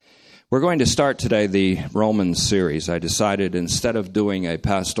We're going to start today the Romans series. I decided instead of doing a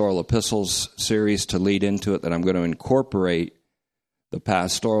pastoral epistles series to lead into it, that I'm going to incorporate the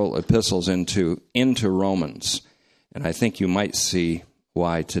pastoral epistles into Romans. And I think you might see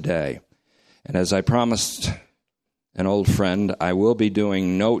why today. And as I promised an old friend, I will be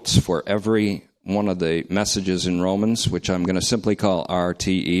doing notes for every one of the messages in Romans, which I'm going to simply call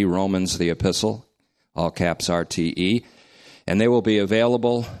RTE, Romans the Epistle, all caps RTE. And they will be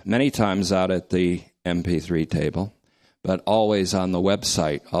available many times out at the MP3 table, but always on the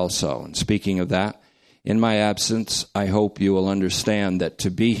website also. And speaking of that, in my absence, I hope you will understand that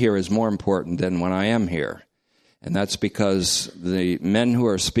to be here is more important than when I am here. And that's because the men who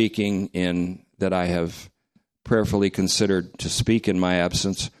are speaking in that I have prayerfully considered to speak in my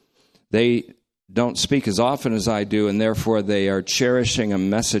absence, they don't speak as often as I do, and therefore they are cherishing a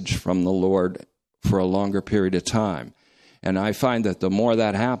message from the Lord for a longer period of time. And I find that the more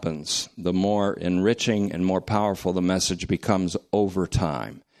that happens, the more enriching and more powerful the message becomes over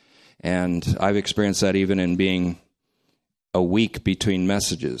time. And I've experienced that even in being a week between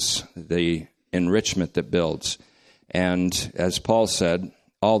messages, the enrichment that builds. And as Paul said,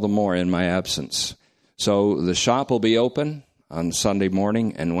 all the more in my absence. So the shop will be open on Sunday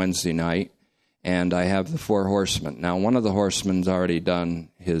morning and Wednesday night, and I have the 4 horsemen. Now, one of the horsemen's already done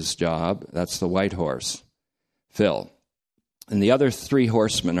his job. That's the white horse, Phil. And the other 3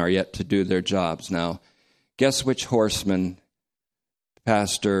 horsemen are yet to do their jobs. Now, guess which horseman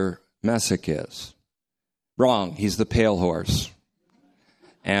Pastor Messick is? Wrong. He's the pale horse.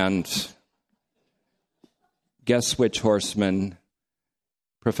 And guess which horseman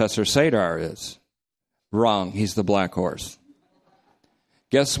Professor Sadar is? Wrong. He's the black horse.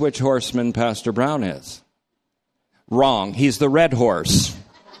 Guess which horseman Pastor Brown is? Wrong. He's the red horse.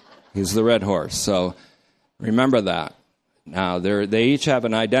 He's the red horse. So remember that. Now, they each have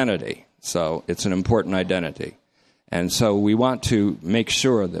an identity, so it's an important identity. And so we want to make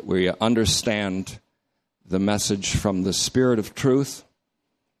sure that we understand the message from the Spirit of truth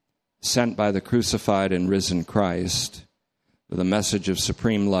sent by the crucified and risen Christ, the message of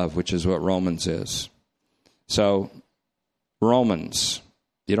supreme love, which is what Romans is. So, Romans,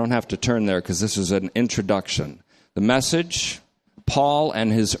 you don't have to turn there because this is an introduction. The message, Paul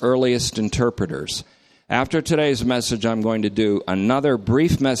and his earliest interpreters. After today's message, I'm going to do another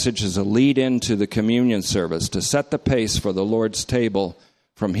brief message as a lead-in to the communion service to set the pace for the Lord's table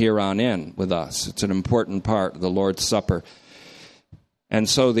from here on in with us. It's an important part of the Lord's Supper. And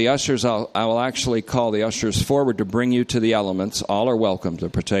so the ushers, I will actually call the ushers forward to bring you to the elements. All are welcome to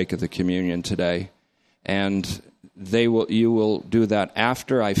partake of the communion today. And you will do that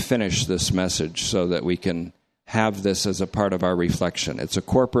after I finish this message so that we can have this as a part of our reflection. It's a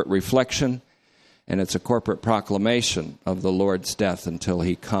corporate reflection. And it's a corporate proclamation of the Lord's death until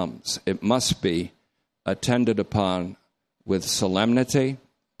he comes. It must be attended upon with solemnity,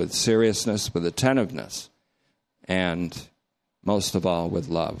 with seriousness, with attentiveness, and most of all with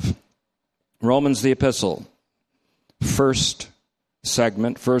love. Romans the Epistle, first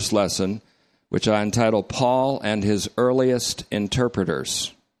segment, first lesson, which I entitle Paul and His Earliest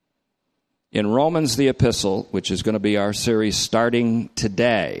Interpreters. In Romans the Epistle, which is going to be our series starting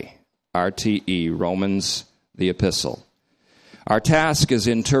today, RTE, Romans the Epistle. Our task is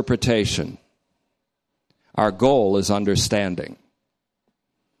interpretation. Our goal is understanding.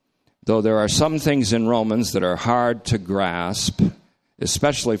 Though there are some things in Romans that are hard to grasp,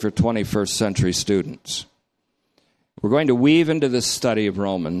 especially for 21st century students. We're going to weave into this study of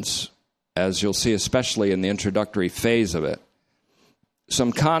Romans, as you'll see especially in the introductory phase of it,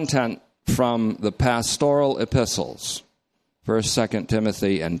 some content from the pastoral epistles, 1st, 2nd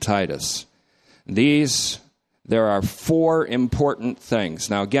Timothy, and Titus. There are 4 important things.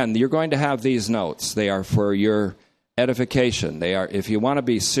 Now, again, you're going to have these notes. They are for your edification. They are, if you want to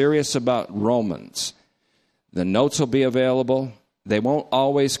be serious about Romans, the notes will be available. They won't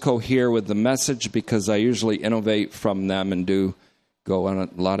always cohere with the message because I usually innovate from them and do go on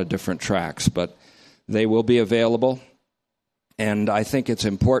a lot of different tracks, but they will be available. And I think it's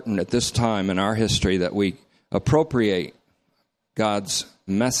important at this time in our history that we appropriate God's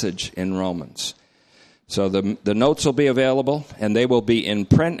message in Romans. So the notes will be available, and they will be in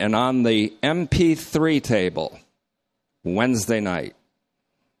print and on the MP3 table Wednesday night.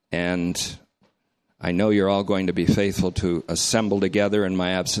 And I know you're all going to be faithful to assemble together in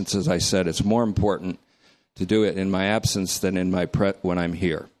my absence. As I said, it's more important to do it in my absence than in when I'm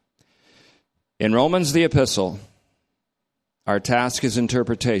here. In Romans the Epistle, our task is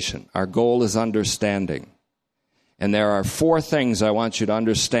interpretation. Our goal is understanding. And there are 4 things I want you to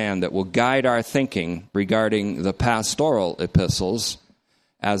understand that will guide our thinking regarding the pastoral epistles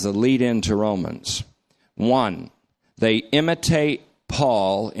as a lead-in to Romans. One, they imitate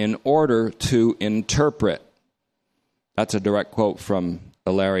Paul in order to interpret. That's a direct quote from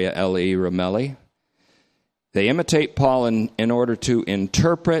Ilaria L.E. Ramelli. They imitate Paul in order to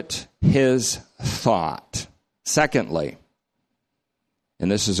interpret his thought. Secondly, and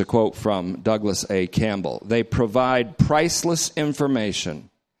this is a quote from Douglas A. Campbell, they provide priceless information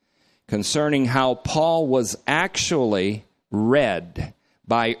concerning how Paul was actually read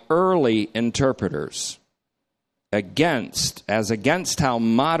by early interpreters against how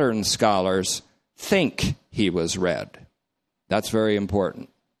modern scholars think he was read. That's very important.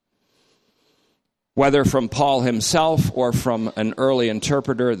 Whether from Paul himself or from an early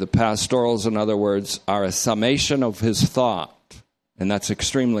interpreter, the pastorals, in other words, are a summation of his thought. And that's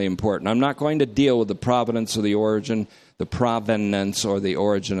extremely important. I'm not going to deal with the provenance or the origin, the provenance or the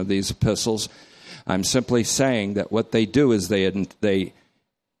origin of these epistles. I'm simply saying that what they do is they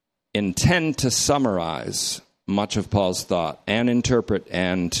intend to summarize much of Paul's thought and interpret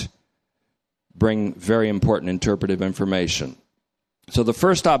and bring very important interpretive information. So the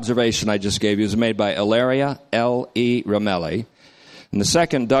first observation I just gave you is made by Ilaria L.E. Ramelli, and the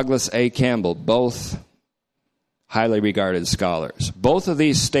second, Douglas A. Campbell, both highly regarded scholars. Both of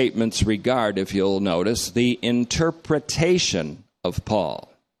these statements regard, if you'll notice, the interpretation of Paul.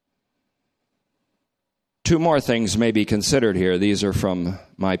 Two more things may be considered here. These are from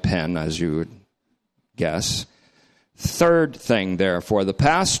my pen, as you would guess. Third thing, therefore, the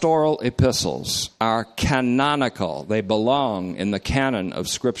pastoral epistles are canonical. They belong in the canon of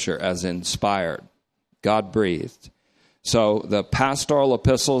Scripture as inspired, God-breathed. So the pastoral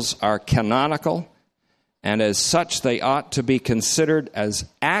epistles are canonical, and as such they ought to be considered as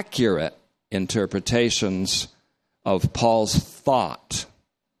accurate interpretations of Paul's thought.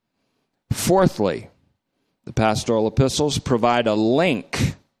 Fourthly, the pastoral epistles provide a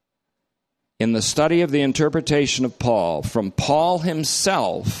link in the study of the interpretation of Paul from Paul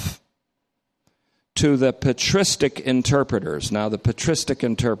himself to the patristic interpreters. Now, the patristic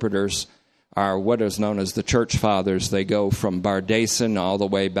interpreters are what is known as the church fathers. They go from Bardason all the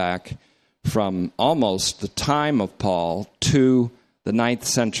way back from almost the time of Paul to the 9th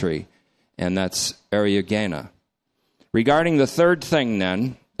century, and that's Eriugena. Regarding the third thing,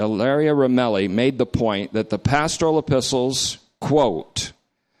 then, Ilaria Ramelli made the point that the pastoral epistles, quote,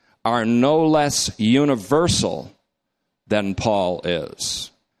 are no less universal than Paul is.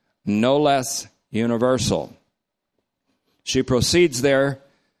 No less universal. She proceeds there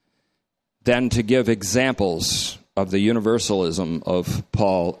then to give examples of the universalism of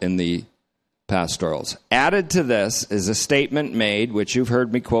Paul in the pastorals. Added to this is a statement made, which you've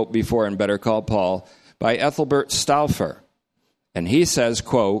heard me quote before in Better Call Paul, by Ethelbert Stauffer. And he says,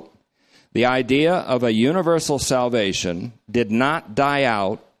 quote, the idea of a universal salvation did not die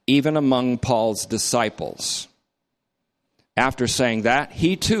out even among Paul's disciples. After saying that,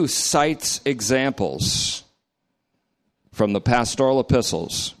 he too cites examples from the pastoral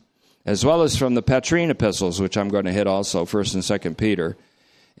epistles, as well as from the Petrine epistles, which I'm going to hit also, 1st and 2nd Peter,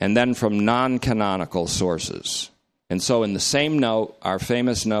 and then from non-canonical sources. And so in the same note, our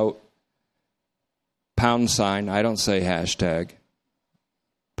famous note, £, I don't say hashtag,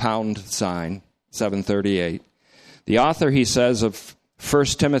 £, 738. The author, he says, of 1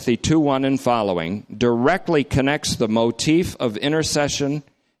 Timothy 2:1 and following, directly connects the motif of intercession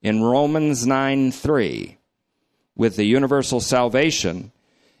in Romans 9:3 with the universal salvation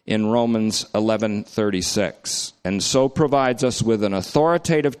in Romans 11:36, and so provides us with an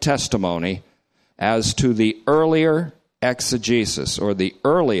authoritative testimony as to the earlier exegesis, or the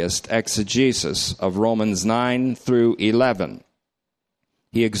earliest exegesis of Romans 9 through 11.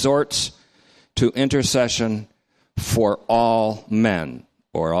 He exhorts to intercession for all men,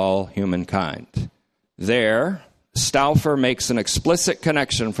 or all humankind. There, Stauffer makes an explicit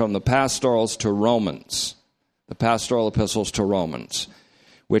connection from the pastorals to Romans, the pastoral epistles to Romans,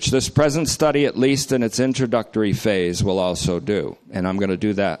 which this present study, at least in its introductory phase, will also do. And I'm going to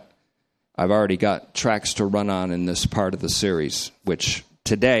do that. I've already got tracks to run on in this part of the series, which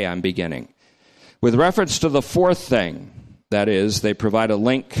today I'm beginning. With reference to the fourth thing, that is, they provide a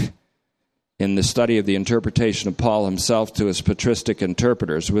link in the study of the interpretation of Paul himself to his patristic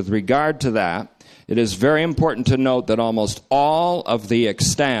interpreters. With regard to that, it is very important to note that almost all of the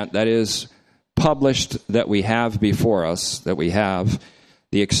extant that is published that we have before us, the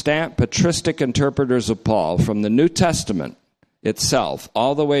extant patristic interpreters of Paul from the New Testament itself,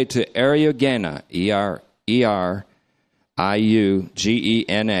 all the way to Eriugena, E-R-I-U-G-E-N-A,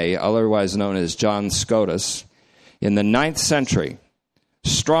 otherwise known as John Scotus, in the 9th century,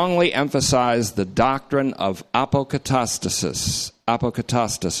 strongly emphasized the doctrine of apokatastasis,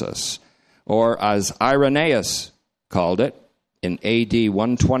 or as Irenaeus called it in AD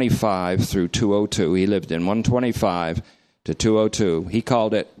 125 through 202. He lived in 125 to 202. He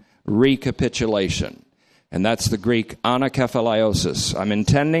called it recapitulation. And that's the Greek anakephalaiosis. I'm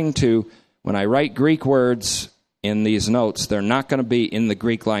intending to, when I write Greek words in these notes, they're not going to be in the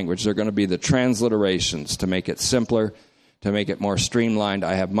Greek language. They're going to be the transliterations to make it simpler, to make it more streamlined.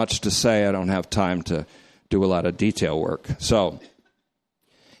 I have much to say. I don't have time to do a lot of detail work. So,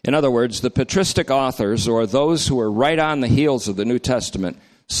 in other words, the patristic authors, or those who were right on the heels of the New Testament,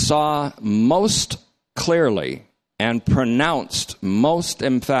 saw most clearly and pronounced most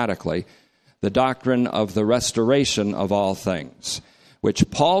emphatically the doctrine of the restoration of all things, which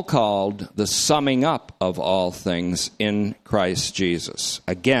Paul called the summing up of all things in Christ Jesus.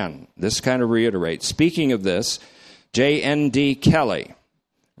 Again, this kind of reiterates. Speaking of this, J.N.D. Kelly,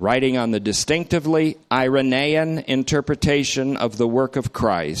 writing on the distinctively Irenaean interpretation of the work of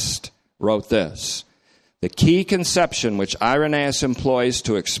Christ, wrote this: "The key conception which Irenaeus employs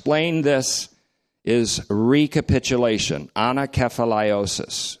to explain this is recapitulation,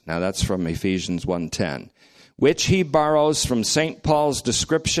 anakephalaiosis." Now that's from Ephesians 1:10, which he borrows from St. Paul's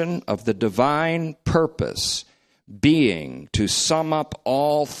description of the divine purpose being to sum up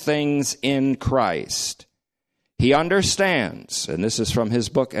all things in Christ. He understands, and this is from his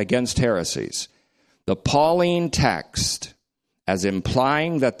book Against Heresies, the Pauline text as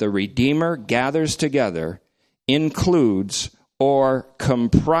implying that the Redeemer gathers together, includes, or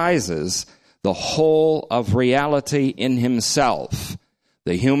comprises the whole of reality in himself,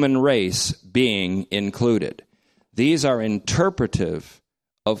 the human race being included. These are interpretive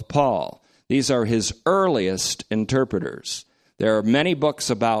of Paul. These are his earliest interpreters. There are many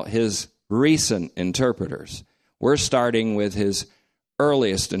books about his recent interpreters. We're starting with his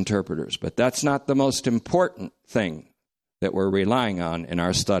earliest interpreters, but that's not the most important thing that we're relying on in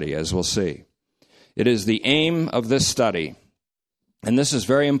our study, as we'll see. It is the aim of this study, and this is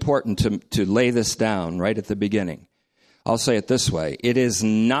very important to lay this down right at the beginning. I'll say it this way: it is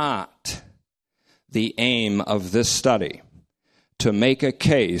not the aim of this study to make a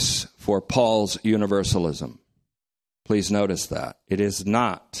case for Paul's universalism. Please notice that. It is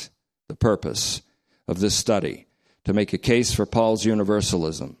not the purpose of this study to make a case for Paul's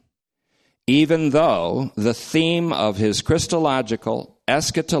universalism, even though the theme of his Christological,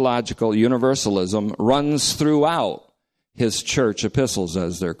 eschatological universalism runs throughout his church epistles,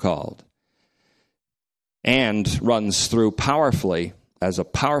 as they're called, and runs through powerfully, as a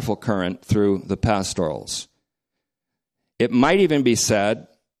powerful current, through the pastorals. It might even be said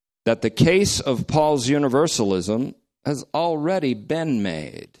that the case of Paul's universalism has already been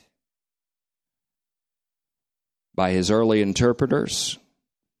made by his early interpreters,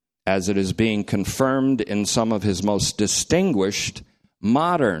 as it is being confirmed in some of his most distinguished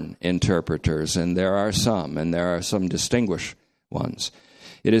modern interpreters, and there are some distinguished ones.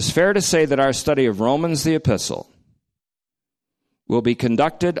 It is fair to say that our study of Romans, the epistle, will be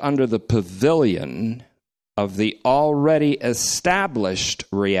conducted under the pavilion of the already established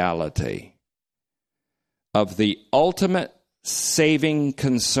reality of the ultimate saving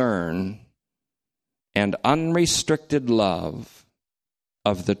concern and unrestricted love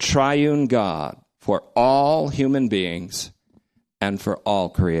of the triune God for all human beings and for all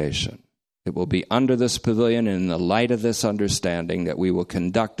creation. It will be under this pavilion, and in the light of this understanding, that we will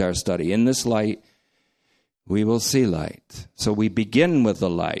conduct our study. In this light, we will see light. So we begin with the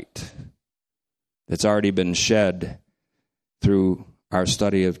light that's already been shed through our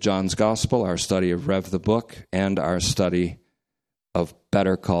study of John's Gospel, our study of Rev the Book, and our study of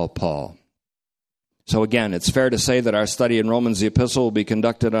Better Call Paul. So again, it's fair to say that our study in Romans the Epistle will be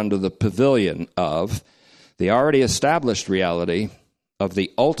conducted under the pavilion of the already established reality of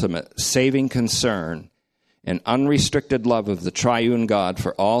the ultimate saving concern and unrestricted love of the triune God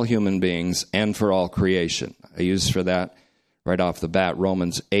for all human beings and for all creation. I use for that right off the bat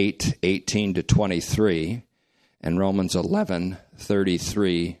Romans 8:18 to 23 and Romans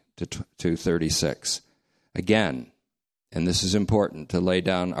 11:33 to 36. Again, and this is important to lay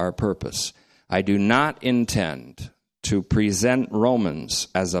down our purpose, I do not intend to present Romans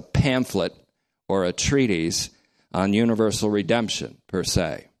as a pamphlet or a treatise on universal redemption, per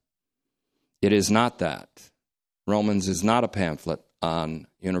se. It is not that. Romans is not a pamphlet on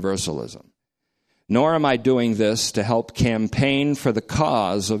universalism. Nor am I doing this to help campaign for the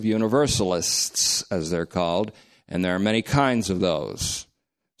cause of universalists, as they're called, and there are many kinds of those.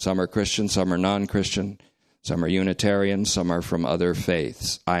 Some are Christian, some are non-Christian, some are Unitarian, some are from other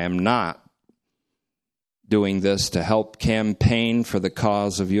faiths. I am not doing this to help campaign for the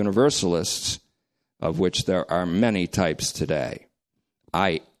cause of universalists, of which there are many types today.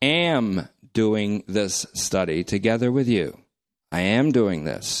 I am doing this study together with you. I am doing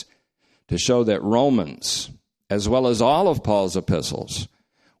this to show that Romans, as well as all of Paul's epistles,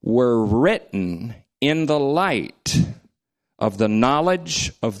 were written in the light of the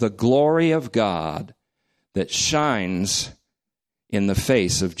knowledge of the glory of God that shines in the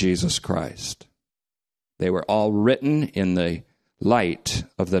face of Jesus Christ. They were all written in the light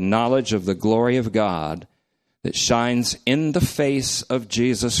of the knowledge of the glory of God that shines in the face of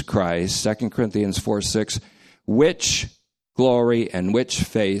Jesus Christ, 2 Corinthians 4:6, which glory and which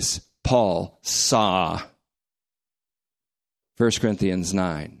face Paul saw. 1 Corinthians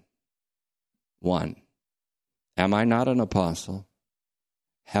 9:1. Am I not an apostle?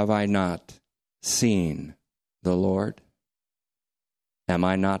 Have I not seen the Lord? Am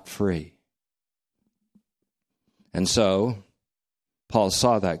I not free? And so, Paul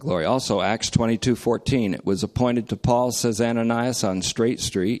saw that glory. Also, Acts 22:14, it was appointed to Paul, says Ananias on Straight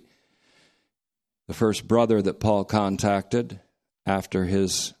Street, the first brother that Paul contacted after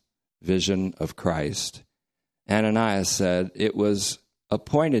his vision of Christ. Ananias said, it was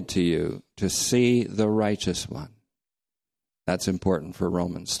appointed to you to see the righteous one. That's important for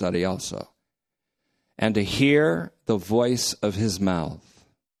Roman study also. And to hear the voice of his mouth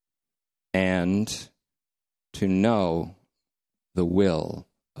and to know the will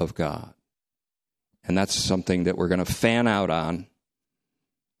of God. And that's something that we're going to fan out on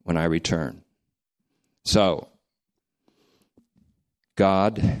when I return. So,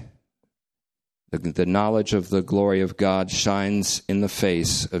 God, the knowledge of the glory of God shines in the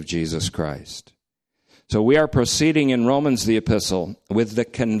face of Jesus Christ. So we are proceeding in Romans, the epistle, with the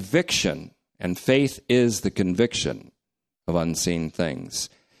conviction, and faith is the conviction of unseen things,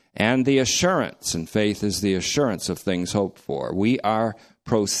 and the assurance, and faith is the assurance of things hoped for. We are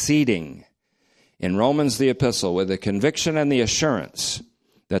proceeding in Romans, the epistle, with the conviction and the assurance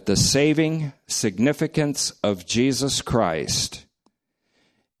that the saving significance of Jesus Christ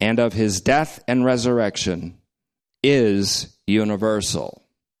and of his death and resurrection is universal.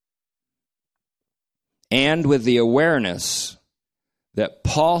 And with the awareness that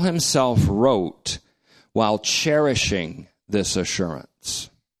Paul himself wrote while cherishing this assurance,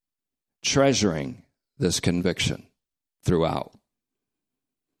 treasuring this conviction throughout.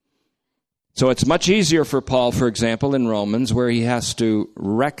 So it's much easier for Paul, for example, in Romans, where he has to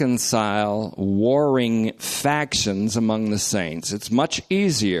reconcile warring factions among the saints. It's much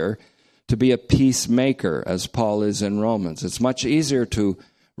easier to be a peacemaker, as Paul is in Romans. It's much easier to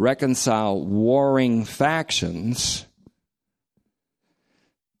reconcile warring factions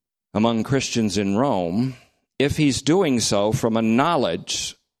among Christians in Rome if he's doing so from a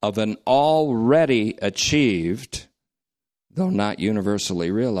knowledge of an already achieved, though not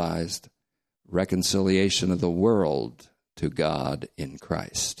universally realized, reconciliation of the world to God in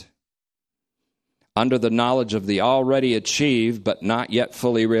Christ. Under the knowledge of the already achieved but not yet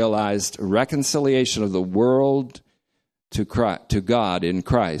fully realized reconciliation of the world to God in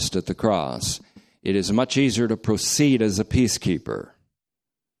Christ at the cross, it is much easier to proceed as a peacekeeper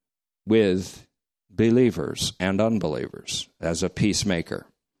with believers and unbelievers, as a peacemaker.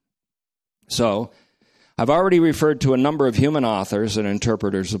 So, I've already referred to a number of human authors and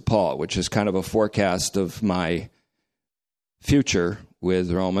interpreters of Paul, which is kind of a forecast of my future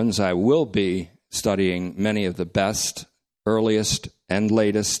with Romans. I will be studying many of the best, earliest, and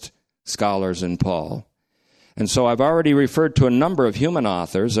latest scholars in Paul. And so I've already referred to a number of human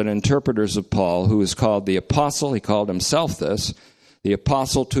authors and interpreters of Paul, who is called the apostle, he called himself this, the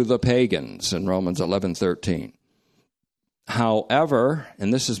apostle to the pagans in Romans 11:13. However,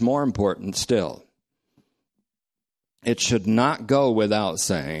 and this is more important still, it should not go without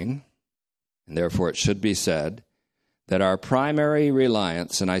saying, and therefore it should be said, that our primary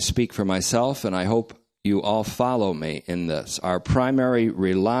reliance, and I speak for myself, and I hope you all follow me in this, our primary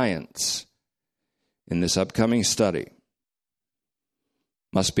reliance in this upcoming study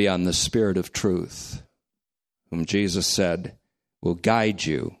must be on the Spirit of truth, whom Jesus said will guide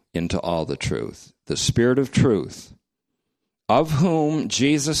you into all the truth. The Spirit of truth, of whom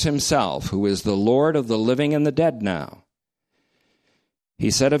Jesus himself, who is the Lord of the living and the dead now,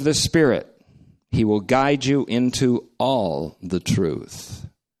 he said of the Spirit, he will guide you into all the truth.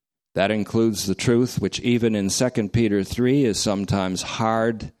 That includes the truth which even in 2 Peter 3 is sometimes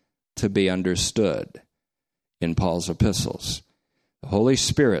hard to be understood in Paul's epistles. The Holy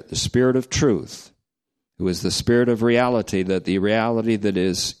Spirit, the Spirit of truth, who is the Spirit of reality, that the reality that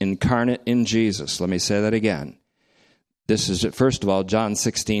is incarnate in Jesus. Let me say that again. This is, first of all, John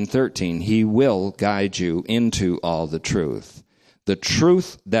 16:13. He will guide you into all the truth. The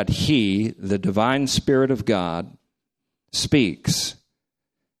truth that he, the divine Spirit of God, speaks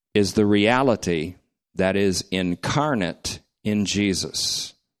is the reality that is incarnate in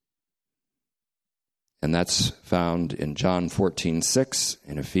Jesus. And that's found in John 14:6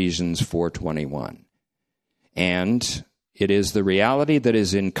 and Ephesians 4:21. And it is the reality that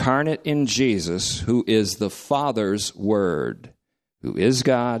is incarnate in Jesus, who is the Father's Word, who is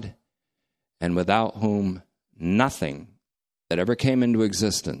God, and without whom nothing that ever came into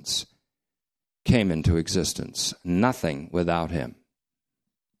existence came into existence. Nothing without him.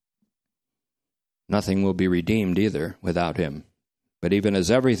 Nothing will be redeemed either without him. But even as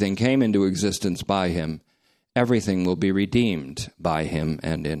everything came into existence by him, everything will be redeemed by him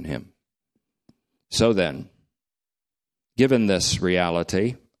and in him. So then, given this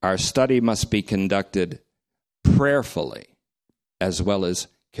reality, our study must be conducted prayerfully as well as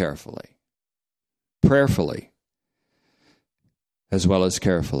carefully. Prayerfully as well as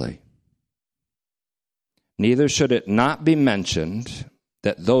carefully. Neither should it not be mentioned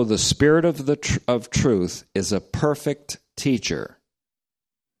that though the Spirit of truth is a perfect teacher,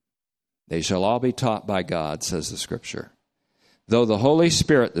 they shall all be taught by God, says the Scripture. Though the Holy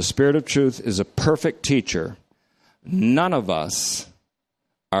Spirit, the Spirit of truth, is a perfect teacher, none of us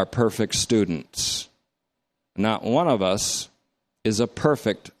are perfect students. Not one of us is a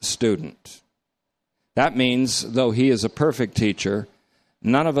perfect student. That means, though he is a perfect teacher,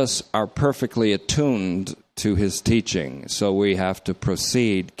 none of us are perfectly attuned to his teaching, so we have to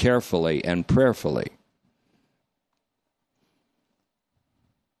proceed carefully and prayerfully.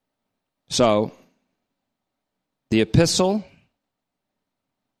 So, the epistle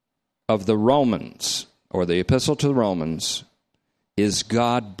of the Romans, or the epistle to the Romans, is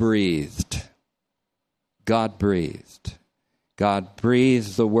God-breathed. God-breathed. God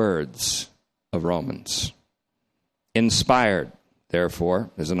breathed the words of Romans. Inspired,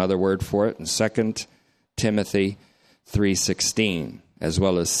 therefore, there's another word for it in 2 Timothy 3:16, as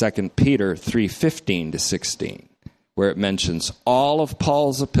well as 2 Peter 3:15 to 16, where it mentions all of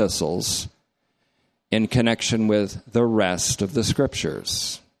Paul's epistles in connection with the rest of the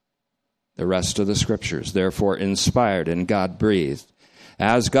Scriptures. The rest of the Scriptures, therefore inspired and God-breathed.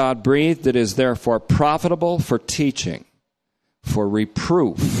 As God-breathed, it is therefore profitable for teaching, for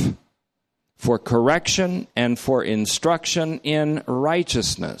reproof, for correction, and for instruction in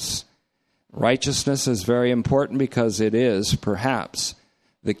righteousness. Righteousness is very important because it is perhaps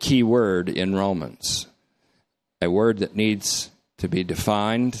the key word in Romans. A word that needs to be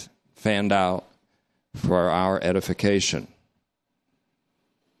defined, fanned out for our edification.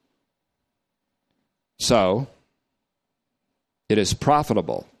 So, it is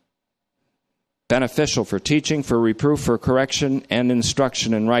profitable, beneficial for teaching, for reproof, for correction, and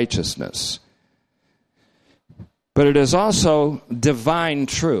instruction in righteousness. But it is also divine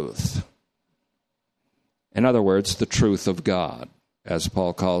truth. In other words, the truth of God, as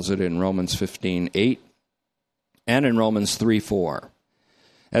Paul calls it in Romans 15:8 and in Romans 3:4.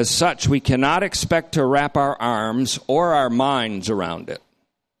 As such, we cannot expect to wrap our arms or our minds around it.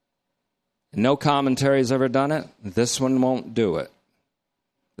 No commentary has ever done it. This one won't do it.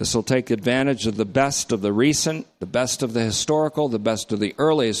 This will take advantage of the best of the recent, the best of the historical, the best of the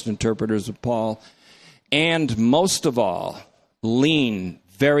earliest interpreters of Paul, and most of all, lean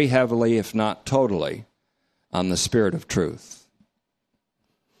very heavily, if not totally, on the Spirit of truth,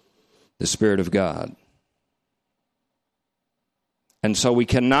 the Spirit of God. And so we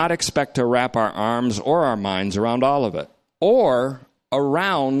cannot expect to wrap our arms or our minds around all of it, or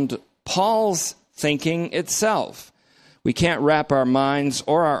around Paul's thinking itself. We can't wrap our minds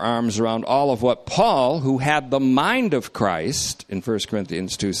or our arms around all of what Paul, who had the mind of Christ, in 1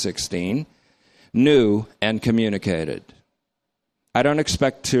 Corinthians 2:16, knew and communicated. I don't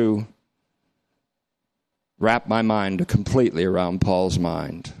expect to wrap my mind completely around Paul's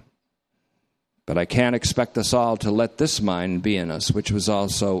mind. But I can't expect us all to let this mind be in us, which was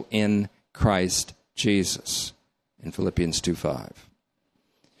also in Christ Jesus, in Philippians 2:5.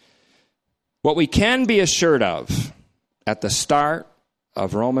 What we can be assured of at the start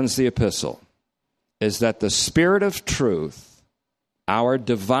of Romans the epistle is that the Spirit of truth, our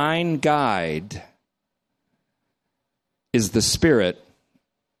divine guide, is the Spirit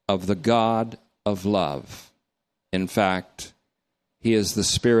of the God of love. In fact, he is the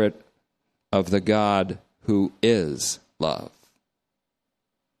Spirit of the God who is love,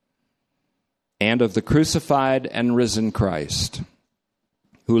 and of the crucified and risen Christ,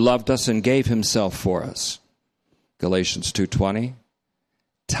 who loved us and gave himself for us. Galatians 2:20,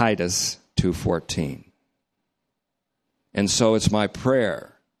 Titus 2:14. And so it's my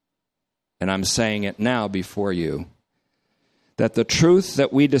prayer, and I'm saying it now before you, that the truth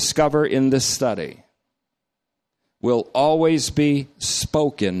that we discover in this study will always be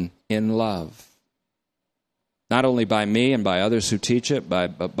spoken in love. Not only by me and by others who teach it,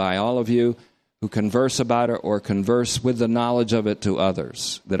 but by all of you who converse about it or converse with the knowledge of it to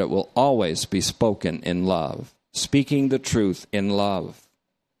others, that it will always be spoken in love, speaking the truth in love.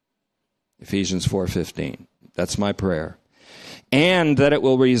 Ephesians 4:15. That's my prayer. And that it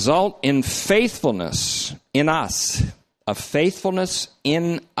will result in faithfulness in us, a faithfulness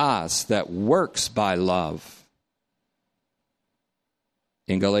in us that works by love.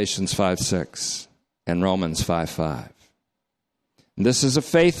 In Galatians 5:6 and Romans 5:5. This is a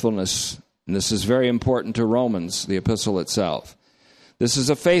faithfulness, and this is very important to Romans, the epistle itself. This is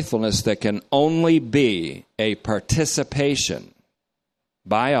a faithfulness that can only be a participation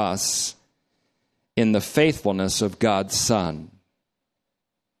by us in the faithfulness of God's Son,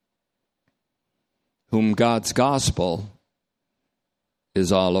 whom God's gospel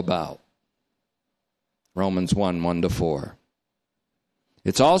is all about. Romans 1:1-4.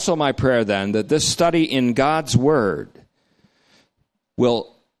 It's also my prayer then that this study in God's Word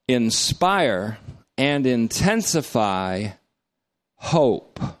will inspire and intensify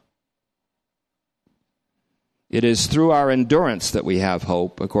hope. It is through our endurance that we have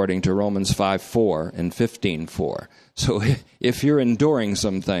hope, according to Romans 5:4 and 15:4. So if you're enduring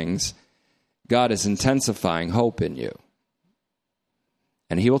some things, God is intensifying hope in you.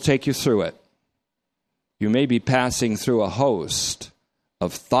 And He will take you through it. You may be passing through a host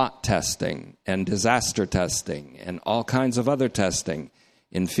of thought testing and disaster testing and all kinds of other testing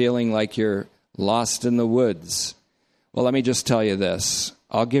in feeling like you're lost in the woods. Well, let me just tell you this.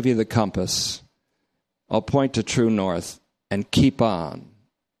 I'll give you the compass. I'll point to true north and keep on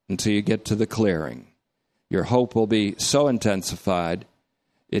until you get to the clearing. Your hope will be so intensified,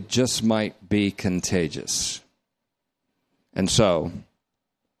 it just might be contagious. And so,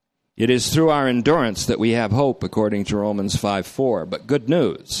 it is through our endurance that we have hope, according to Romans 5:4. But good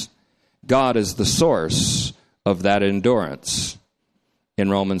news, God is the source of that endurance in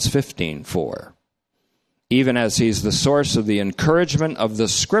Romans 15:4. Even as He's the source of the encouragement of the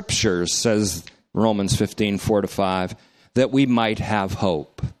Scriptures, says Romans 15:4-5, that we might have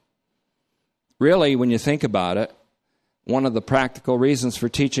hope. Really, when you think about it, one of the practical reasons for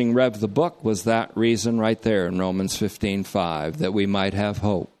teaching Rev the book was that reason right there in Romans 15:5, that we might have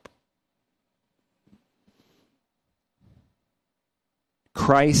hope.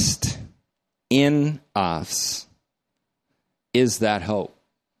 Christ in us is that hope.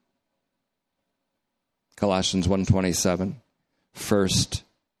 Colossians 1:27, 1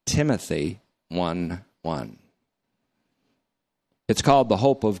 Timothy 1:1. It's called the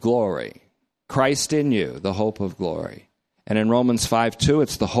hope of glory. Christ in you, the hope of glory. And in Romans 5:2,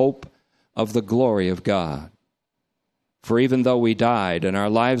 it's the hope of the glory of God. For even though we died and our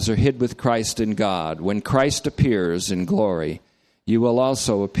lives are hid with Christ in God, when Christ appears in glory, you will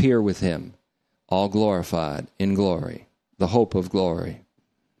also appear with Him, all glorified in glory, the hope of glory.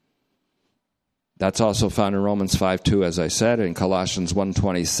 That's also found in Romans 5:2, as I said, in Colossians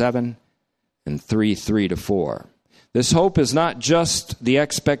 1:27 and 3:3-4. This hope is not just the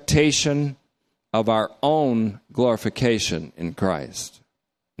expectation of our own glorification in Christ.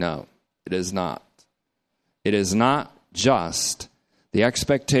 No, it is not. It is not just the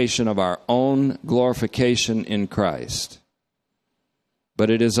expectation of our own glorification in Christ, but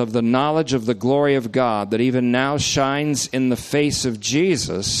it is of the knowledge of the glory of God that even now shines in the face of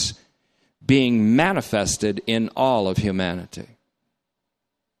Jesus, being manifested in all of humanity.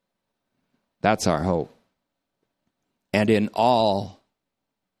 That's our hope. And in all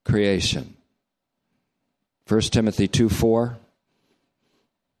creation. 1 Timothy 2:4,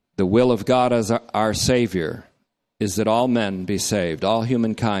 the will of God as our Savior is that all men be saved, all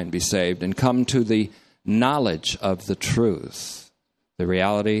humankind be saved, and come to the knowledge of the truth, the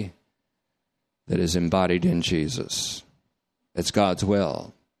reality that is embodied in Jesus. It's God's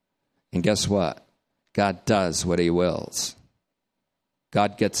will. And guess what? God does what He wills.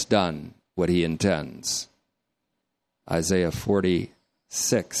 God gets done what He intends. Isaiah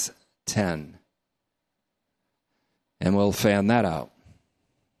 46:10. And we'll fan that out.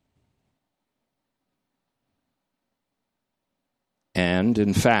 And,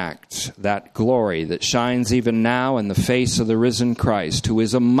 in fact, that glory that shines even now in the face of the risen Christ, who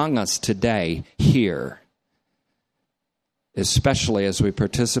is among us today, here, especially as we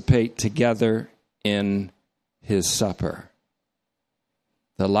participate together in His supper.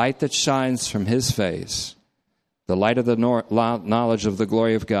 The light that shines from His face, the light of the knowledge of the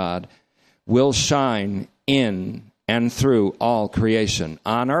glory of God, will shine in and through all creation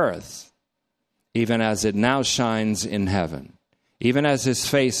on earth, even as it now shines in heaven. Even as his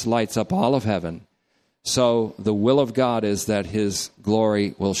face lights up all of heaven, so the will of God is that his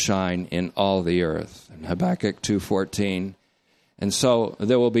glory will shine in all the earth. In Habakkuk 2:14. And so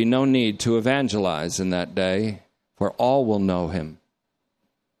there will be no need to evangelize in that day, for all will know him,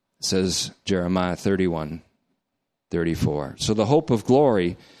 says Jeremiah 31:34. So the hope of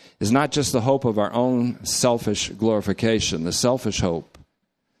glory is not just the hope of our own selfish glorification, the selfish hope,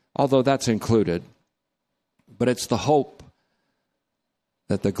 although that's included, but it's the hope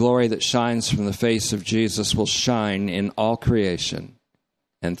that the glory that shines from the face of Jesus will shine in all creation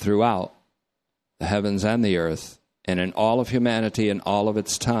and throughout the heavens and the earth and in all of humanity in all of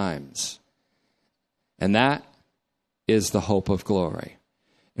its times. And that is the hope of glory.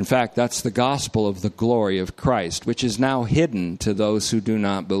 In fact, that's the gospel of the glory of Christ, which is now hidden to those who do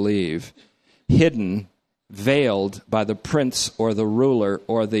not believe. Hidden, veiled by the prince or the ruler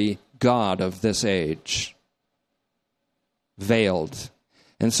or the god of this age. Veiled.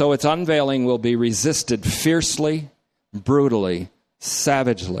 And so its unveiling will be resisted fiercely, brutally,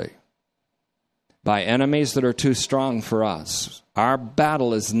 savagely by enemies that are too strong for us. Our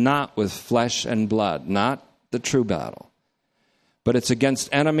battle is not with flesh and blood, not the true battle. But it's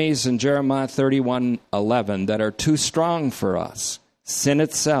against enemies in Jeremiah 31:11 that are too strong for us. Sin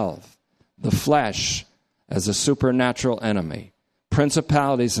itself, the flesh as a supernatural enemy,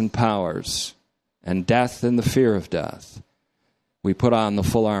 principalities and powers, and death and the fear of death. We put on the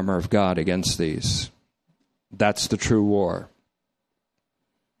full armor of God against these. That's the true war.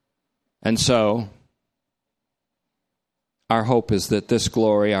 And so, our hope is that this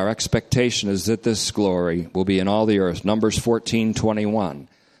glory, our expectation is that this glory will be in all the earth. Numbers 14:21,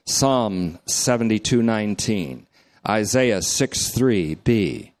 Psalm 72:19, Isaiah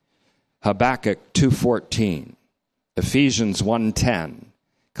 6:3b, Habakkuk 2:14, Ephesians 1:10,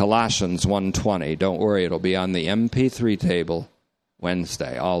 Colossians 1:20. Don't worry, it'll be on the MP3 table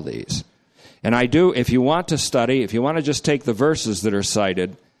Wednesday, all these. And if you want to study, if you want to just take the verses that are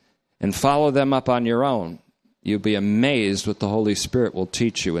cited and follow them up on your own, you'll be amazed what the Holy Spirit will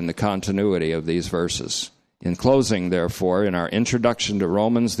teach you in the continuity of these verses. In closing, therefore, in our introduction to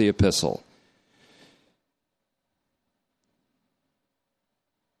Romans, the epistle,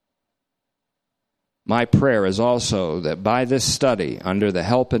 my prayer is also that by this study, under the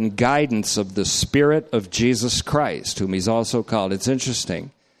help and guidance of the Spirit of Jesus Christ, whom he's also called, it's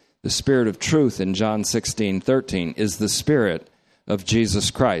interesting, the Spirit of truth in John 16:13 is the Spirit of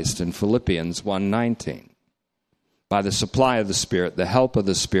Jesus Christ in Philippians 1:19. By the supply of the Spirit, the help of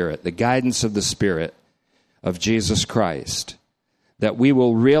the Spirit, the guidance of the Spirit of Jesus Christ, that we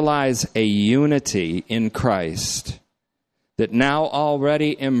will realize a unity in Christ that now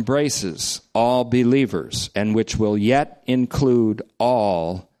already embraces all believers and which will yet include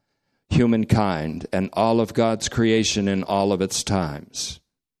all humankind and all of God's creation in all of its times.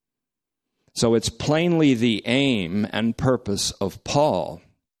 So it's plainly the aim and purpose of Paul,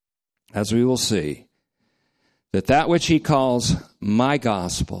 as we will see, that which he calls my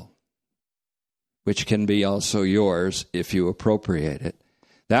gospel, which can be also yours if you appropriate it,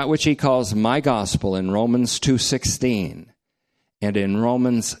 that which he calls my gospel in Romans 2:16, and in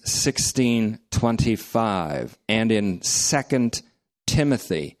Romans 16:25, and in 2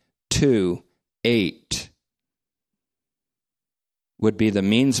 Timothy 2:8, would be the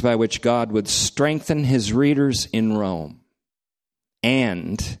means by which God would strengthen his readers in Rome,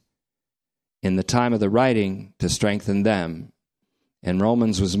 and in the time of the writing to strengthen them. And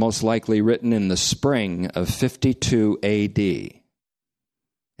Romans was most likely written in the spring of 52 AD.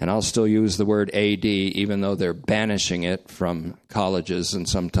 And I'll still use the word AD, even though they're banishing it from colleges and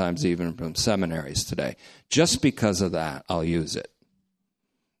sometimes even from seminaries today. Just because of that, I'll use it.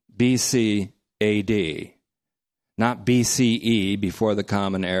 BC AD, not BCE, before the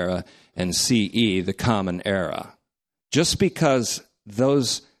Common Era, and CE, the Common Era. Just because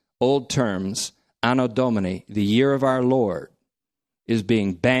those old terms, Anno Domini, the year of our Lord, is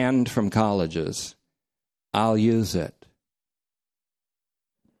being banned from colleges, I'll use it.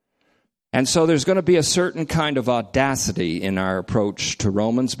 And so there's going to be a certain kind of audacity in our approach to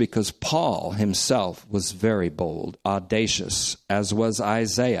Romans because Paul himself was very bold, audacious, as was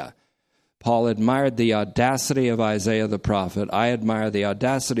Isaiah. Paul admired the audacity of Isaiah the prophet. I admire the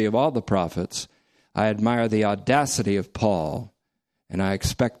audacity of all the prophets. I admire the audacity of Paul, and I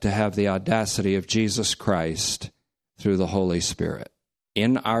expect to have the audacity of Jesus Christ through the Holy Spirit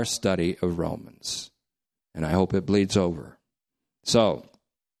in our study of Romans. And I hope it bleeds over. So,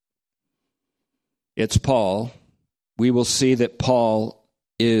 it's Paul. We will see that Paul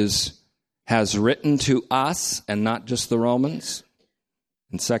has has written to us, and not just the Romans,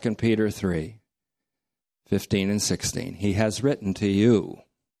 in 2 Peter 3, 15 and 16. He has written to you.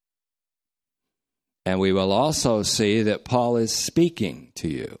 And we will also see that Paul is speaking to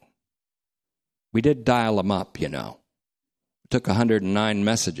you. We did dial him up, you know. It took 109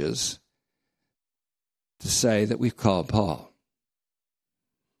 messages to say that we've called Paul.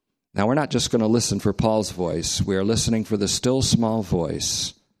 Now, we're not just going to listen for Paul's voice. We are listening for the still small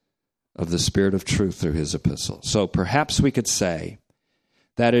voice of the Spirit of truth through his epistle. So perhaps we could say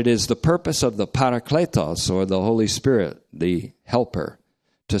that it is the purpose of the Parakletos, or the Holy Spirit, the helper,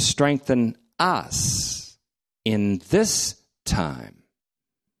 to strengthen us in this time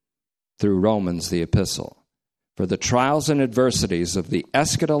through Romans, the epistle, for the trials and adversities of the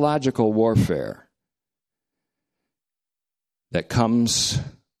eschatological warfare that comes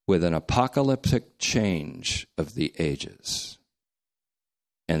with an apocalyptic change of the ages.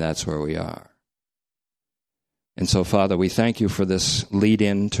 And that's where we are. And so, Father, we thank you for this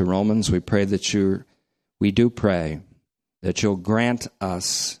lead-in to Romans. We pray that we do pray that you'll grant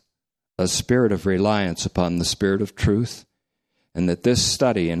us a spirit of reliance upon the Spirit of truth, and that this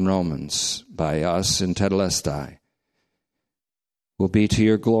study in Romans by us in Tetelestai will be to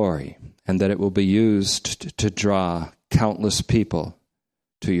your glory, and that it will be used to draw countless people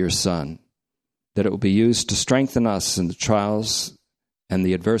to your Son, that it will be used to strengthen us in the trials and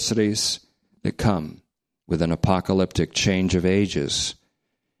the adversities that come with an apocalyptic change of ages.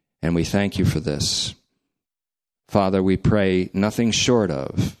 And we thank you for this. Father, we pray nothing short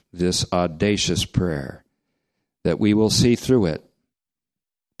of this audacious prayer, that we will see through it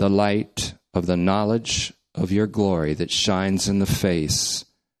the light of the knowledge of your glory that shines in the face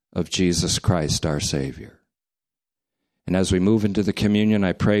of Jesus Christ, our Savior. And as we move into the communion,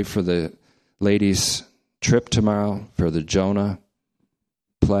 I pray for the ladies' trip tomorrow, for the Jonah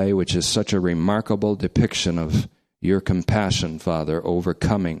play, which is such a remarkable depiction of your compassion, Father,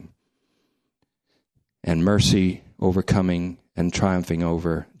 overcoming, and mercy overcoming and triumphing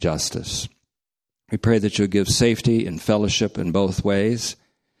over justice. We pray that you'll give safety and fellowship in both ways,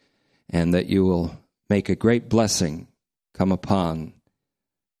 and that you will make a great blessing come upon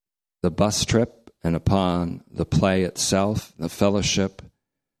the bus trip and upon the play itself, the fellowship,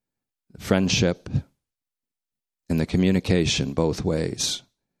 the friendship, and the communication both ways.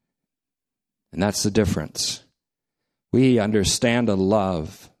 And that's the difference. We understand a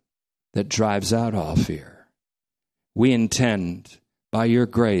love that drives out all fear. We intend, by your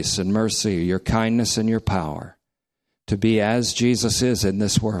grace and mercy, your kindness and your power, to be as Jesus is in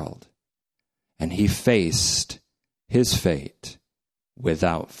this world. And he faced his fate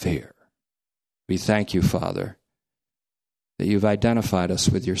without fear. We thank you, Father, that you've identified us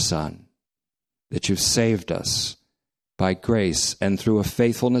with your Son, that you've saved us by grace and through a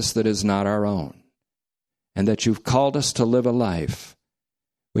faithfulness that is not our own, and that you've called us to live a life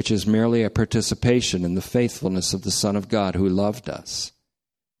which is merely a participation in the faithfulness of the Son of God who loved us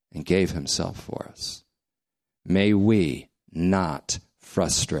and gave himself for us. May we not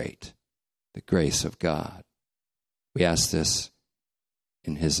frustrate the grace of God. We ask this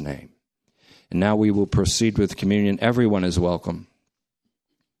in his name. And now we will proceed with communion. Everyone is welcome.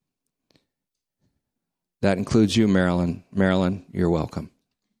 That includes you, Marilyn. Marilyn, you're welcome.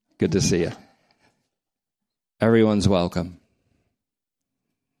 Good to see you. Everyone's welcome.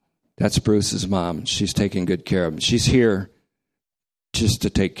 That's Bruce's mom. She's taking good care of him. She's here just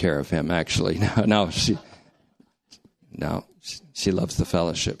to take care of him, actually. No, she loves the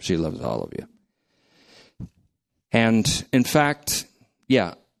fellowship. She loves all of you. And in fact,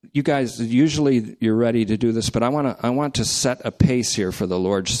 yeah, you guys, usually you're ready to do this, but I want to set a pace here for the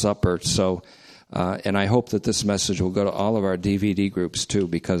Lord's Supper. So, and I hope that this message will go to all of our DVD groups too,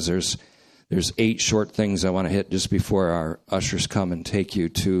 because there's 8 short things I want to hit just before our ushers come and take you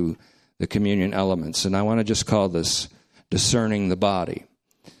to the communion elements. And I want to just call this discerning the body.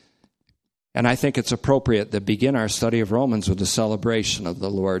 And I think it's appropriate to begin our study of Romans with the celebration of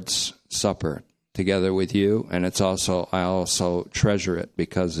the Lord's Supper together with you. And I also treasure it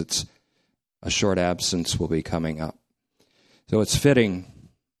because it's a short absence will be coming up. So it's fitting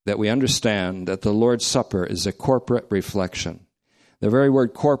that we understand that the Lord's Supper is a corporate reflection. The very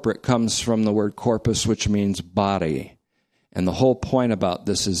word corporate comes from the word corpus, which means body. And the whole point about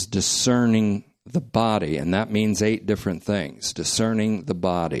this is discerning the body. And that means 8 different things. Discerning the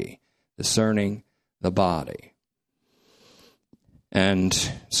body. Discerning the body. And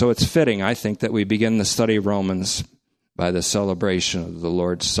so it's fitting, I think, that we begin the study of Romans by the celebration of the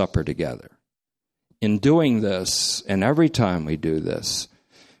Lord's Supper together. In doing this, and every time we do this,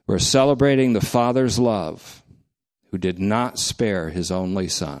 we're celebrating the Father's love, who did not spare his only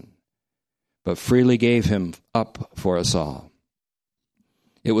Son, but freely gave him up for us all.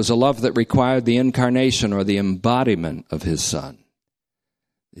 It was a love that required the incarnation or the embodiment of his Son,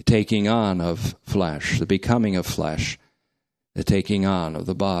 the taking on of flesh, the becoming of flesh, the taking on of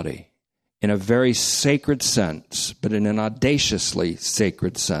the body, in a very sacred sense, but in an audaciously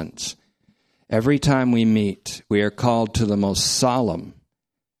sacred sense. Every time we meet, we are called to the most solemn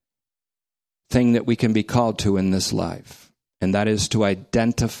thing that we can be called to in this life, and that is to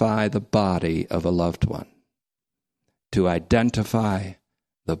identify the body of a loved one, to identify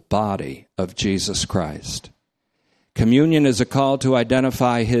the body of Jesus Christ. Communion is a call to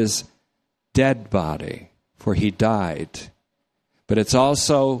identify his dead body, for he died. But it's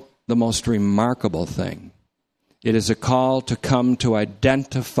also the most remarkable thing. It is a call to come to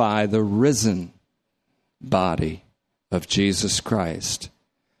identify the risen body of Jesus Christ,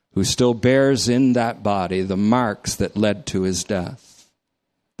 who still bears in that body the marks that led to his death,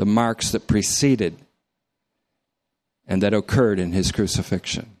 the marks that preceded and that occurred in his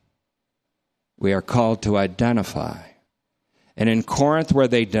crucifixion. We are called to identify. And in Corinth, where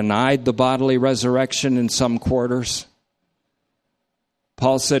they denied the bodily resurrection in some quarters,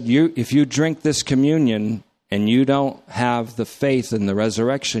 Paul said, if you drink this communion and you don't have the faith in the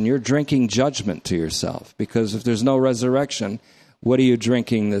resurrection, you're drinking judgment to yourself. Because if there's no resurrection, what are you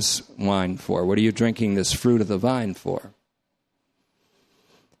drinking this wine for? What are you drinking this fruit of the vine for?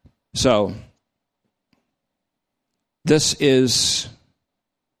 So, this is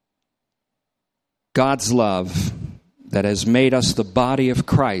God's love that has made us the body of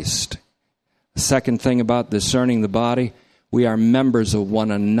Christ. The second thing about discerning the body, we are members of one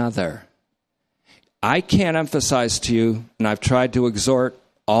another. I can't emphasize to you, and I've tried to exhort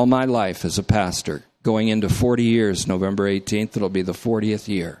all my life as a pastor, going into 40 years, November 18th, it'll be the 40th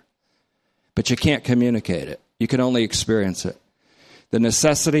year. But you can't communicate it. You can only experience it. The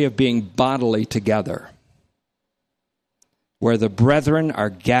necessity of being bodily together, where the brethren are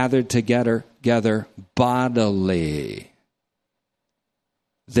gathered together bodily.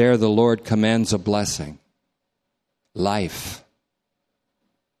 There the Lord commands a blessing. Life.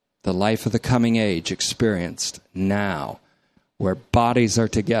 The life of the coming age experienced now, where bodies are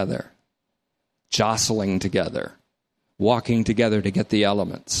together, jostling together, walking together to get the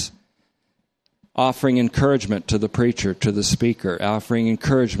elements, offering encouragement to the preacher, to the speaker, offering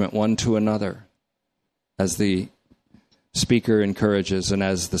encouragement one to another as the speaker encourages, and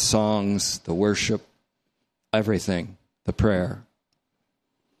as the songs, the worship, everything, the prayer.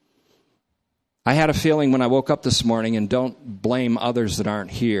 I had a feeling when I woke up this morning, and don't blame others that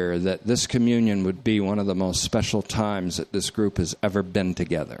aren't here, that this communion would be one of the most special times that this group has ever been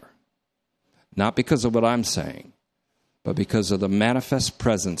together. Not because of what I'm saying, but because of the manifest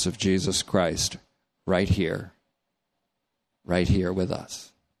presence of Jesus Christ right here with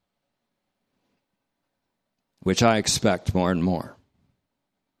us, which I expect more and more.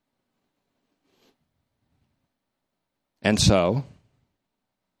 And so,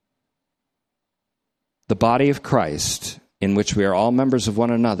 the body of Christ, in which we are all members of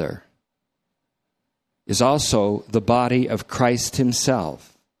one another, is also the body of Christ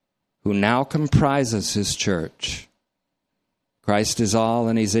himself, who now comprises his church. Christ is all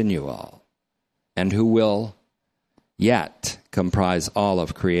and he's in you all, and who will yet comprise all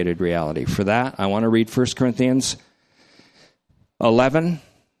of created reality. For that, I want to read 1 Corinthians 11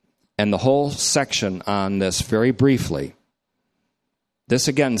 and the whole section on this very briefly. This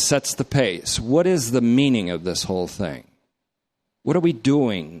again sets the pace. What is the meaning of this whole thing? What are we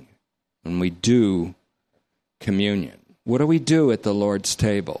doing when we do communion? What do we do at the Lord's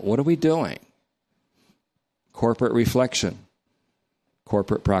table? What are we doing? Corporate reflection,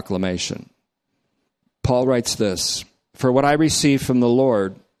 corporate proclamation. Paul writes this, "For what I received from the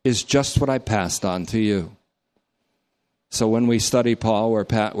Lord is just what I passed on to you." So when we study Paul,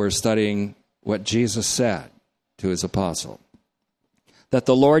 we're studying what Jesus said to his apostle. That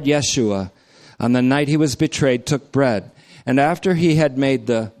the Lord Yeshua, on the night he was betrayed, took bread, and after he had made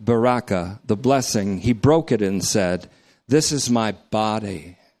the barakah, the blessing, he broke it and said, "This is my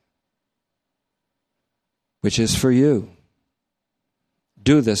body, which is for you.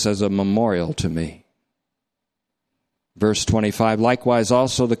 Do this as a memorial to me." Verse 25, likewise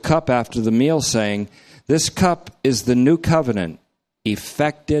also the cup after the meal, saying, "This cup is the new covenant,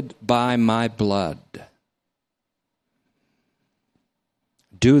 effected by my blood.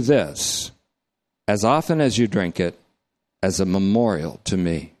 Do this, as often as you drink it, as a memorial to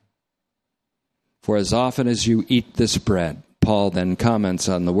me. For as often as you eat this bread," Paul then comments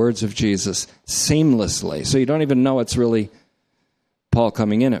on the words of Jesus seamlessly. So you don't even know it's really Paul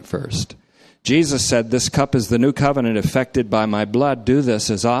coming in at first. Jesus said, "This cup is the new covenant effected by my blood. Do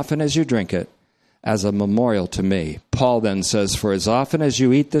this as often as you drink it as a memorial to me. Paul then says, for as often as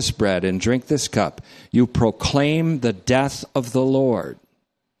you eat this bread and drink this cup, you proclaim the death of the Lord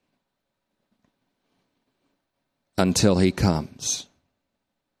until he comes.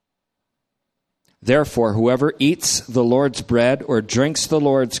 Therefore, whoever eats the Lord's bread or drinks the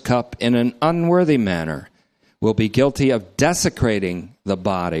Lord's cup in an unworthy manner will be guilty of desecrating the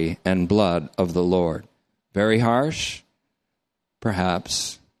body and blood of the Lord. Very harsh?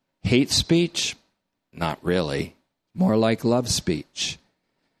 Perhaps. Hate speech? Not really. More like love speech.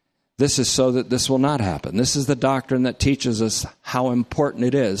 This is so that this will not happen. This is the doctrine that teaches us how important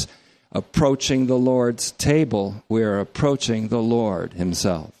it is. Approaching the Lord's table, we are approaching the Lord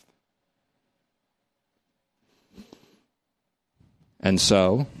himself. And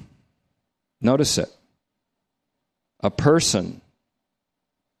so, notice it. A person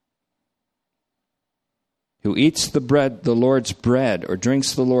who eats the bread, the Lord's bread, or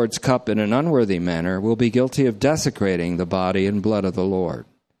drinks the Lord's cup in an unworthy manner will be guilty of desecrating the body and blood of the Lord.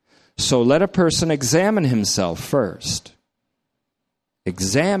 So let a person examine himself first.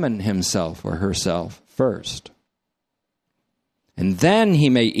 Examine himself or herself first. And then he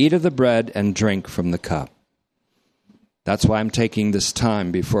may eat of the bread and drink from the cup. That's why I'm taking this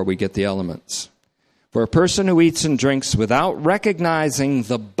time before we get the elements. For a person who eats and drinks without recognizing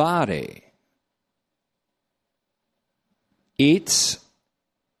the body eats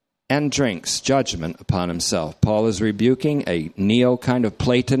and drinks judgment upon himself. Paul is rebuking a neo kind of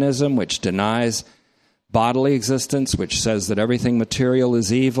Platonism which denies bodily existence, which says that everything material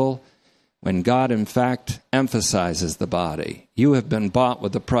is evil, when God in fact emphasizes the body. You have been bought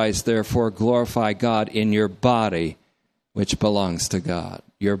with a price, therefore glorify God in your body, which belongs to God.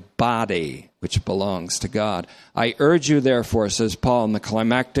 Your body, which belongs to God. I urge you, therefore, says Paul in the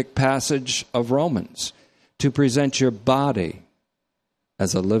climactic passage of Romans, to present your body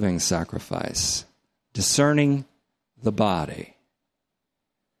as a living sacrifice, discerning the body.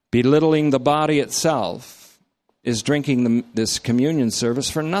 Belittling the body itself is drinking this communion service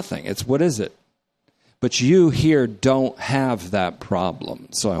for nothing. It's what is it? But you here don't have that problem.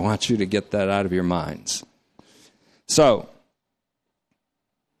 So I want you to get that out of your minds. So,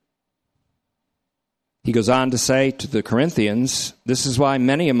 he goes on to say to the Corinthians, this is why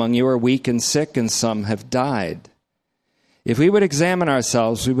many among you are weak and sick, and some have died. If we would examine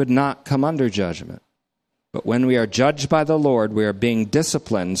ourselves, we would not come under judgment. But when we are judged by the Lord, we are being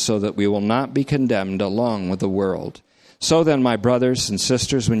disciplined so that we will not be condemned along with the world. So then, my brothers and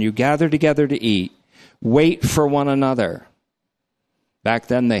sisters, when you gather together to eat, wait for one another. Back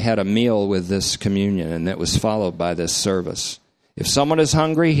then, they had a meal with this communion, and it was followed by this service. If someone is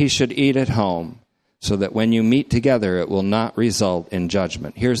hungry, he should eat at home, so that when you meet together, it will not result in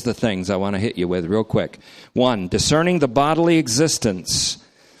judgment. Here's the things I want to hit you with real quick. 1, discerning the bodily existence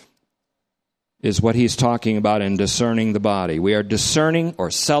is what he's talking about in discerning the body. We are discerning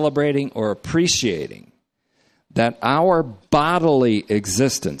or celebrating or appreciating that our bodily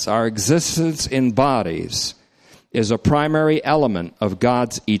existence, our existence in bodies, is a primary element of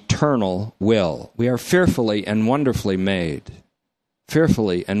God's eternal will. We are fearfully and wonderfully made.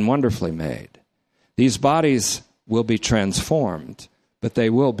 Fearfully and wonderfully made. These bodies will be transformed, but they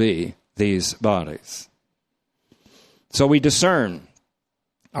will be these bodies. So we discern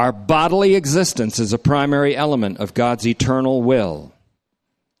our bodily existence is a primary element of God's eternal will.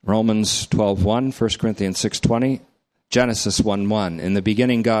 Romans 12:1, 1 Corinthians 6:20, Genesis 1:1. In the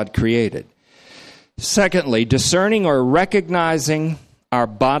beginning God created. Secondly, discerning or recognizing our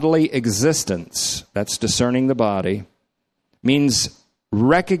bodily existence, that's discerning the body, means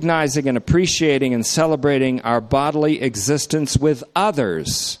recognizing and appreciating and celebrating our bodily existence with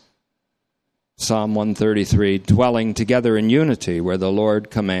others. Psalm 133, dwelling together in unity where the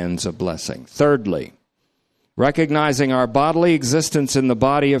Lord commands a blessing. Thirdly, recognizing our bodily existence in the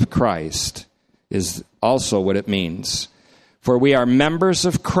body of Christ is also what it means. For we are members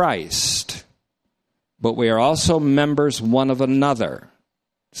of Christ, but we are also members one of another,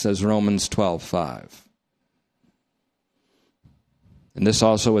 says Romans 12:5. And this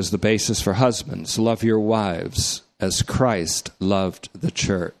also is the basis for husbands. Love your wives as Christ loved the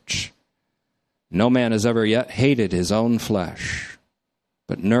church. No man has ever yet hated his own flesh,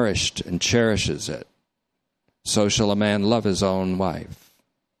 but nourished and cherishes it. So shall a man love his own wife,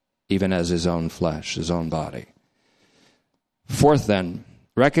 even as his own flesh, his own body. Fourth then,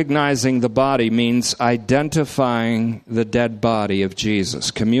 recognizing the body means identifying the dead body of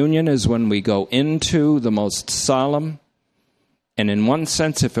Jesus. Communion is when we go into the most solemn, and in one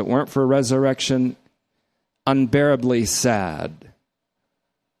sense, if it weren't for resurrection, unbearably sad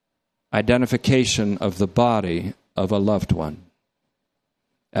identification of the body of a loved one.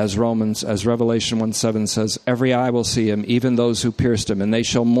 as Revelation 1:7 says, every eye will see him, even those who pierced him, and they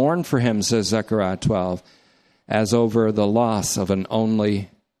shall mourn for him, says Zechariah 12, as over the loss of an only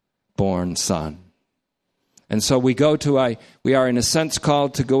born son. And so we are in a sense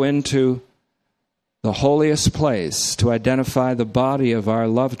called to go into the holiest place to identify the body of our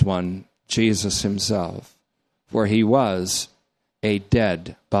loved one, Jesus himself, for he was a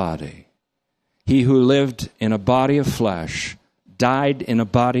dead body. He who lived in a body of flesh, died in a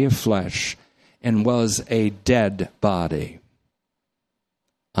body of flesh, and was a dead body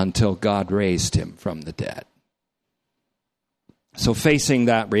until God raised him from the dead. So facing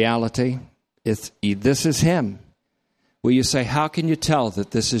that reality, this is him. Will you say, how can you tell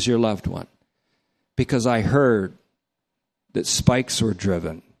that this is your loved one? Because I heard that spikes were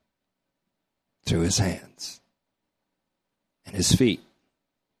driven through his hands and his feet.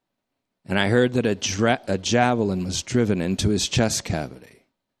 And I heard that a javelin was driven into his chest cavity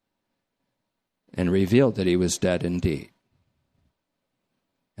and revealed that he was dead indeed.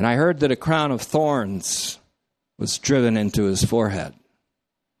 And I heard that a crown of thorns was driven into his forehead,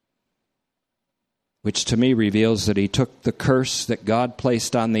 which to me reveals that he took the curse that God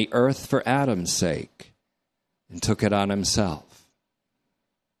placed on the earth for Adam's sake and took it on himself.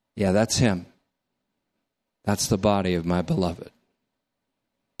 Yeah, that's him. That's the body of my beloved.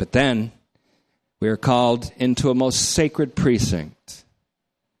 But then we are called into a most sacred precinct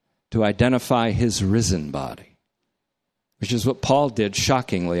to identify his risen body, which is what Paul did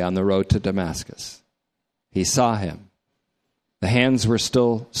shockingly on the road to Damascus. He saw him. The hands were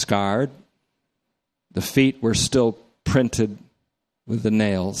still scarred. The feet were still printed with the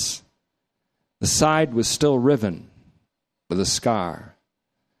nails. The side was still riven with a scar.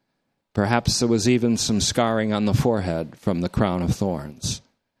 Perhaps there was even some scarring on the forehead from the crown of thorns.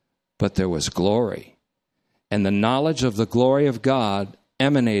 But there was glory. And the knowledge of the glory of God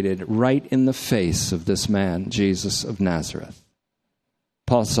emanated right in the face of this man, Jesus of Nazareth.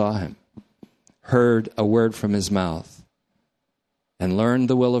 Paul saw him, heard a word from his mouth, and learned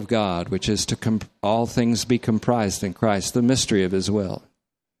the will of God, which is to all things be comprised in Christ, the mystery of his will,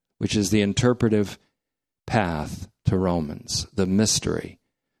 which is the interpretive path to Romans, the mystery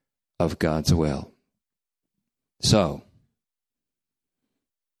of God's will. So,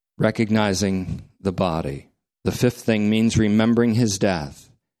 recognizing the body. The fifth thing means remembering his death.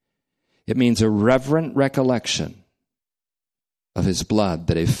 It means a reverent recollection of his blood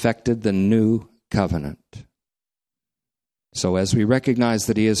that effected the new covenant. So as we recognize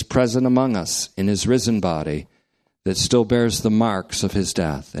that he is present among us in his risen body that still bears the marks of his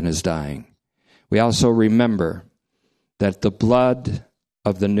death and his dying, we also remember that the blood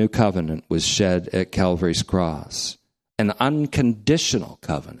of the new covenant was shed at Calvary's cross, an unconditional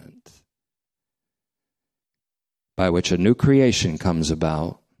covenant by which a new creation comes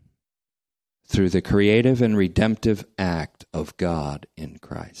about through the creative and redemptive act of God in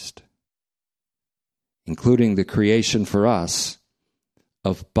Christ, including the creation for us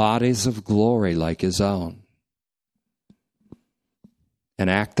of bodies of glory like his own, an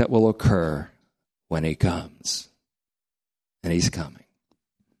act that will occur when he comes, and he's coming.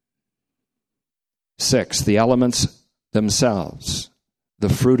 6, the elements themselves, the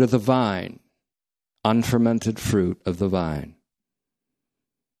fruit of the vine, unfermented fruit of the vine,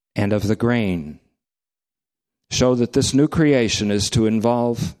 and of the grain, show that this new creation is to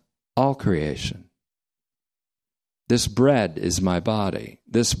involve all creation. This bread is my body.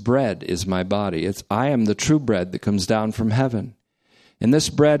 This bread is my body. I am the true bread that comes down from heaven. And this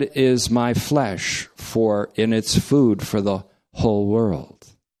bread is my flesh in its food for the whole world,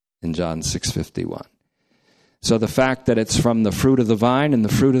 in John 6:51. So the fact that it's from the fruit of the vine and the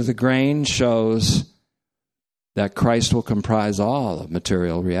fruit of the grain shows that Christ will comprise all of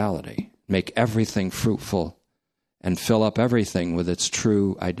material reality, make everything fruitful, and fill up everything with its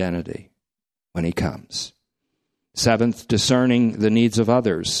true identity when he comes. 7th, discerning the needs of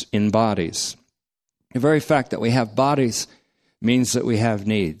others in bodies. The very fact that we have bodies means that we have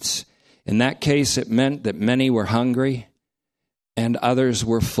needs. In that case, it meant that many were hungry and others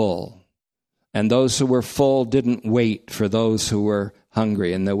were full. And those who were full didn't wait for those who were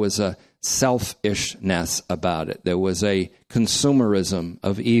hungry. And there was a selfishness about it. There was a consumerism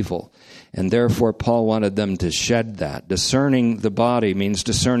of evil. And therefore, Paul wanted them to shed that. Discerning the body means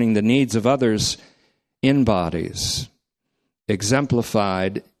discerning the needs of others in bodies,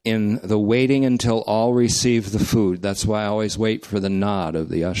 exemplified in the waiting until all receive the food. That's why I always wait for the nod of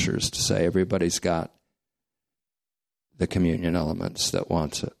the ushers to say everybody's got the communion elements that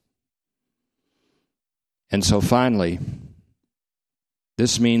wants it. And so finally,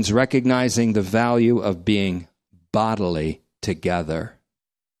 this means recognizing the value of being bodily together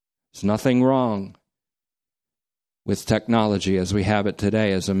There's nothing wrong with technology as we have it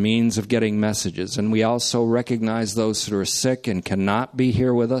today as a means of getting messages. And we also recognize those who are sick and cannot be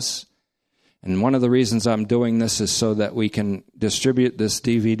here with us. And one of the reasons I'm doing this is so that we can distribute this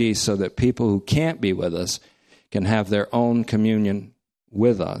DVD so that people who can't be with us can have their own communion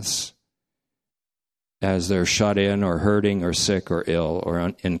with us as they're shut in or hurting or sick or ill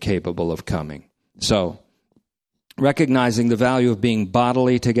or incapable of coming. So, recognizing the value of being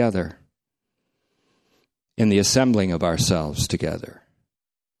bodily together in the assembling of ourselves together.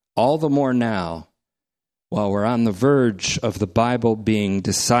 All the more now, while we're on the verge of the Bible being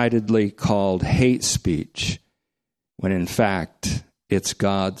decidedly called hate speech, when in fact it's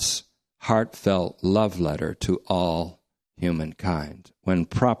God's heartfelt love letter to all humankind, when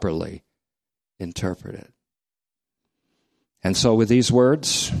properly interpreted. And so with these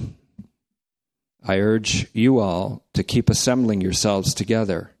words, I urge you all to keep assembling yourselves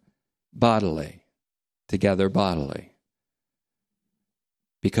together bodily,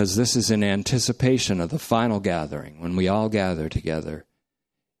 because this is in anticipation of the final gathering, when we all gather together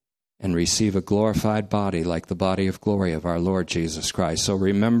and receive a glorified body like the body of glory of our Lord Jesus Christ. So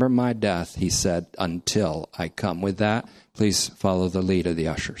remember my death, he said, until I come. With that, please follow the lead of the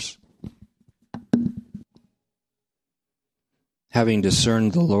ushers. Having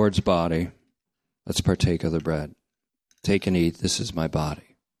discerned the Lord's body, let's partake of the bread. Take and eat, this is my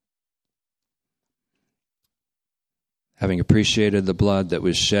body. Having appreciated the blood that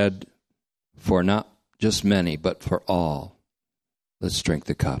was shed for not just many, but for all, let's drink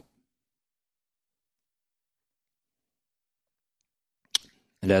the cup.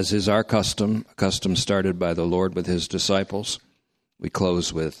 And as is our custom, a custom started by the Lord with his disciples, we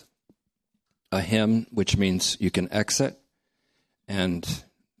close with a hymn, which means you can exit and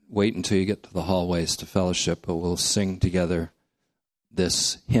wait until you get to the hallways to fellowship, but we'll sing together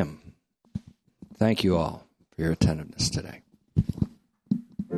this hymn. Thank you all for your attentiveness today.